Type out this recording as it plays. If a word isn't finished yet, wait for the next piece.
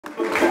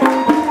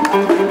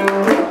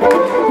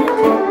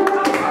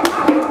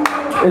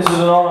This is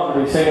an honour to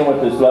be singing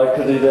with this bloke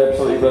because he's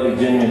absolutely bloody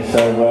genius. So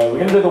we're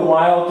going to do the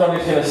whale.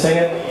 Johnny's going to sing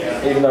it,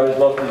 even though he's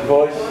lost his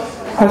voice.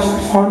 That's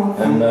fun.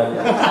 And Mel,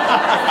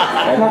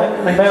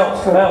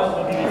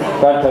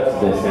 don't touch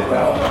the desk.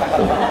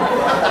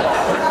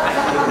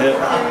 Yeah.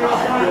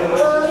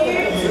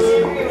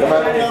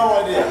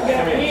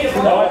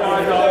 No idea.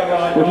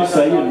 No. What did you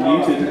say? You're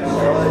muted.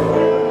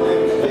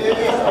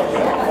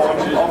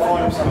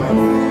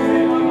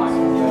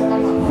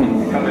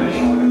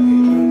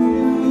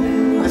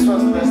 This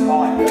was the best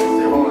time.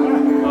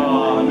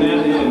 Oh,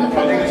 nearly in.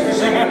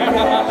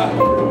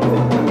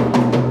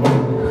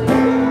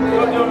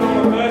 You're doing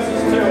all the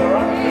verses too,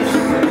 alright?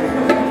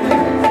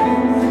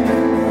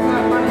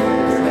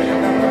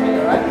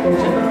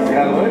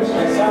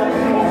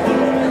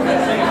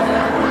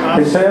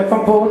 They sailed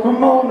from port one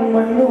morning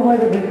when the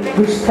weather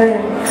was fair.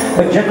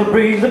 A gentle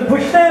breeze that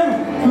pushed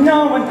them,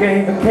 no one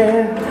gave a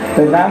care.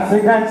 They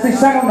danced, they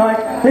sang all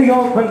night, they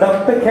opened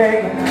up the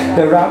keg.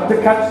 They're out to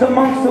catch the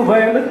monster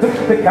whale that took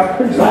the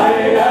captain's life.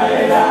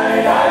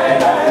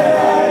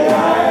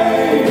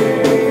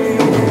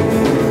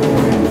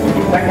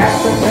 The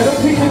captain said a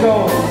piece of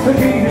gold, the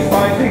genius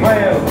mighty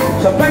whale.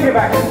 So bring it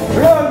back,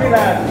 roll me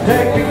lad,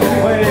 take me to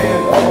the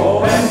whale.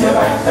 Oh, bend your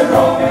back, so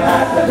roll me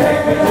lad, to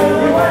take me to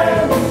the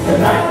whale.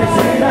 Tonight we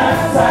see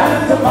that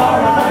and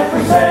tomorrow night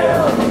we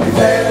sail. We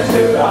sail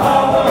to the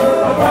harbour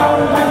of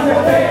Brown and the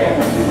Bay.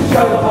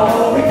 Show them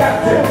all we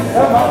capture,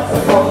 the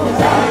monster from the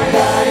sky.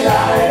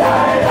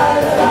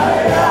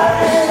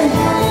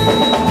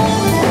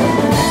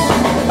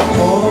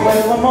 All the way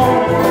one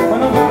morning when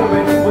the water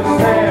was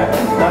there,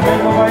 the men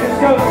were white as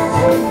ghosts,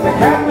 the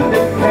captain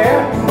didn't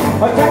care.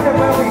 Attack the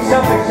MOV27,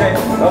 they said,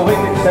 the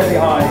wicked steady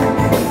high.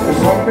 The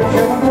smoke could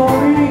show and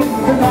glory,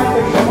 tonight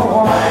they show a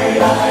wine.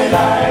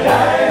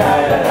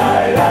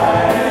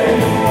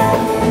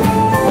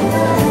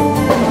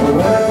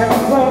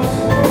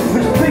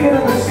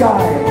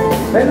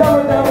 They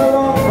lowered down the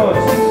long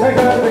boats, they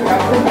heard the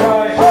captain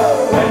cry,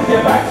 oh! Bend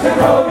your backs and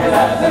roll your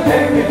lads and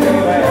take me to the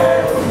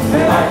hill.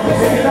 Tonight we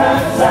see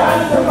that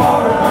and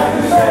tomorrow night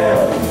we sail.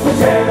 We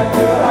sail into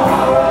the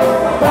harbour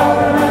of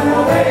Bowden and the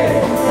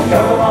Bay.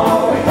 Show them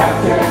all we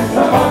capture,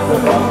 the monster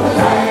from the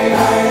sky.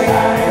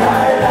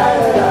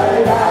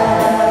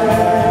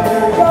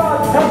 God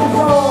help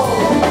us all!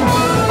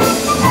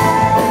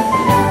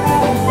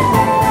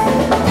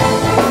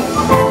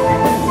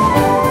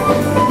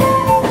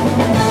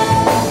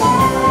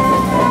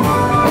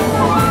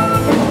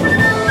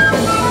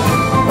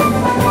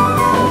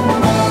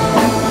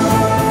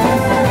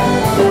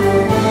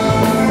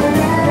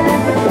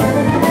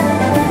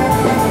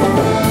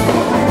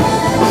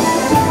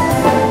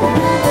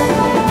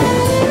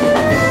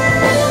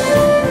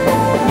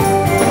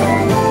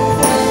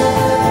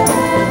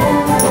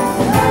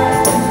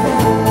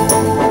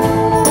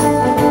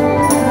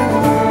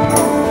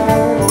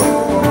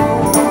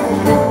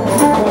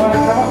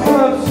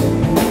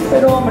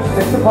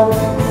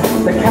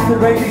 The captain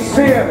raised his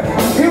spear,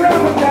 he ran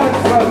him down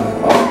his throat.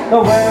 The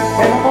whale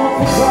came a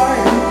awful cry,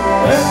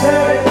 and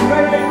said it's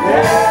raining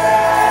dead.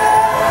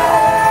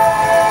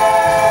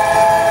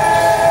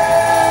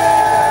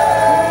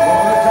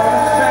 All the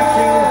time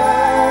snatching,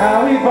 how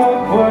he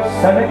fought worse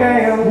than a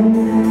gale.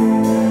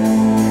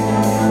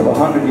 For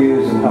 100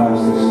 years have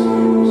passed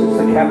since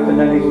the captain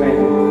and his men.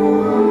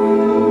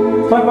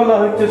 But we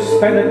like to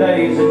spend the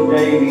days in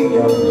daily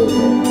jobs.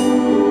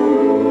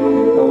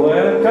 The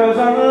whale goes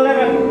on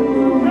living,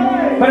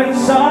 but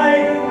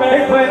inside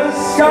it was a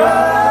scar.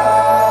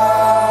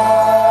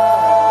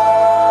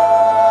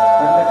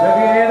 And if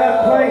you hear that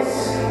place,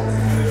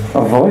 a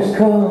voice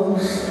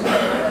calls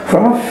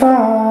from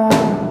afar.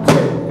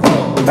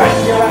 Bend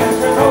your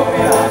axe and roll me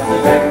out to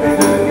take me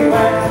to the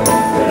whale.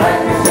 Tonight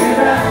we see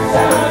that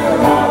sound,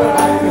 tomorrow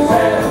night we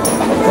sail.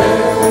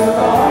 Sail to the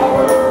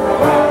harbour of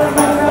Bowden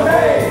and the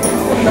Bay.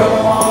 Show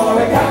them all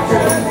we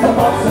capture, the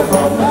monster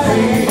from the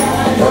sea.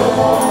 Show them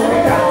all we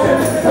capture,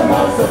 the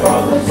monster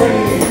from the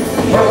sea.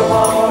 Show them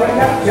all we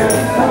capture,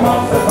 the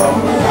monster from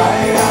the sky.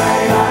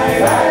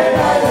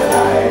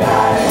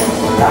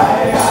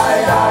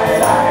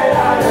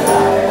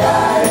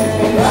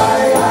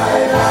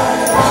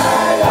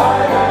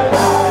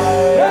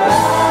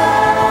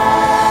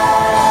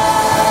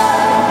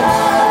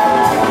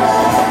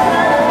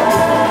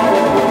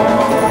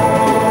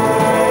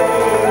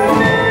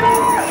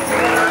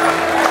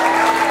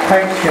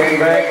 Thanks, Jane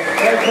Bag.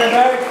 Thanks, Jane.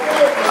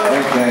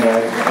 Thanks, Jane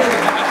Bag.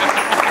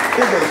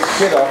 Get that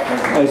shit off me.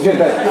 Let's get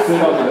that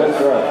thing off, that's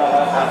right.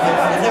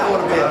 I never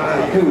want to be a man.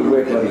 Who would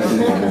wear bloody scissors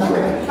this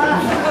way?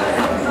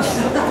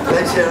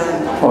 Thanks, Sharon.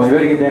 Oh, you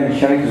better get down to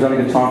Shannon because I've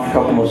only got time for a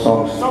couple more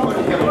songs.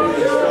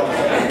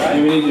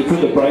 We need to put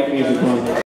the break music on.